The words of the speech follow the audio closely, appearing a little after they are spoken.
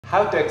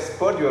how to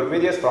export your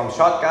videos from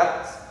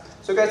Shotcut.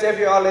 So guys, if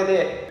you already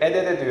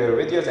edited your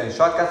videos in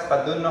Shotcut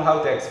but don't know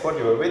how to export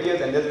your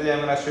videos, in this video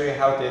I'm going to show you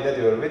how to edit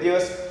your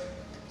videos.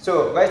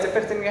 So guys, the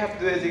first thing you have to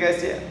do is, you guys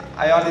see,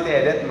 I already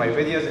edit my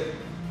videos.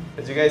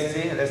 As you guys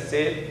see, let's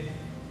see,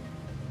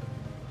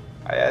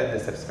 I add the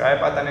subscribe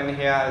button in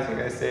here, as you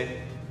guys see.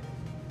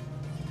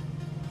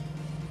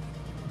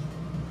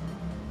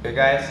 Okay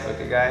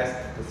guys,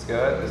 that's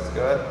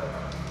good.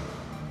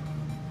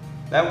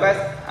 Now guys,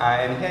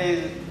 in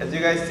here, as you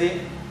guys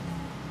see,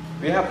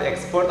 we have the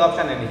export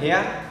option in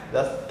here.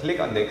 Just click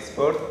on the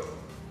export.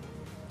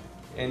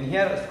 In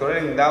here,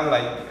 scrolling down,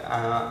 like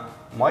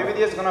my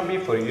video is gonna be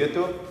for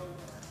YouTube.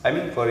 I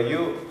mean, for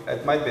you,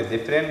 it might be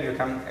different. You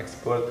can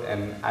export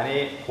in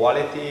any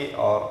quality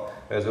or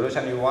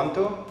resolution you want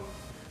to.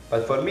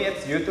 But for me,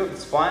 it's YouTube.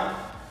 It's fine.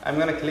 I'm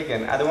gonna click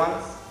on add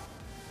ones.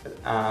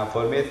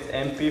 For me, it's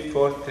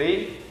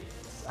MP43.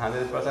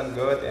 100%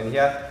 good. And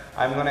here,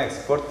 I'm gonna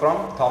export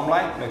from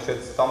timeline. Make sure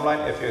it's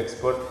timeline. If you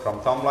export from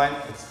timeline,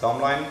 it's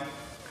timeline.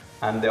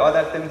 And the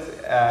other things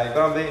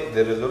gonna be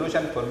the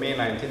resolution. For me,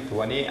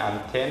 1920 and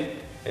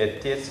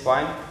 1080 is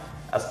fine.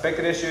 Aspect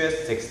ratio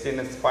is 16.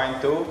 It's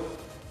fine too.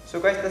 So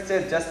guys, that's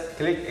it. Just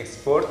click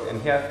export. In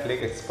here,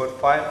 click export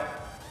file,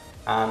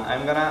 and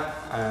I'm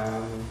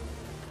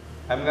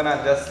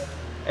gonna just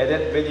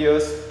edit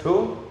videos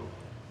too.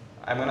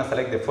 I'm gonna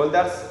select the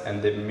folders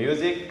and the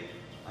music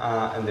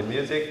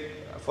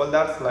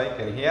folders, like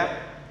in here.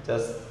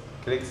 Just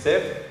click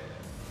save.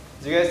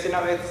 As you guys see,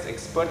 now it's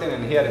exporting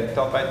in here in the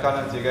top right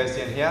corner. As you guys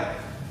see in here,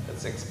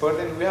 it's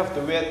exporting. We have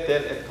to wait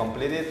till it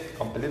completely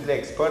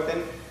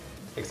exported.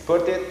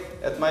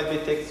 It might be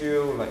takes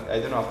you, like, I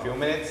don't know, a few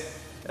minutes.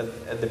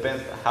 It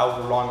depends how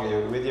long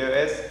your video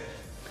is.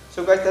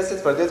 So guys, that's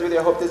it for this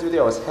video. I hope this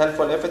video was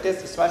helpful. If it is,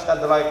 smash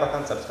that like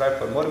button, subscribe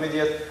for more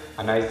videos,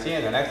 and I see you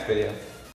in the next video.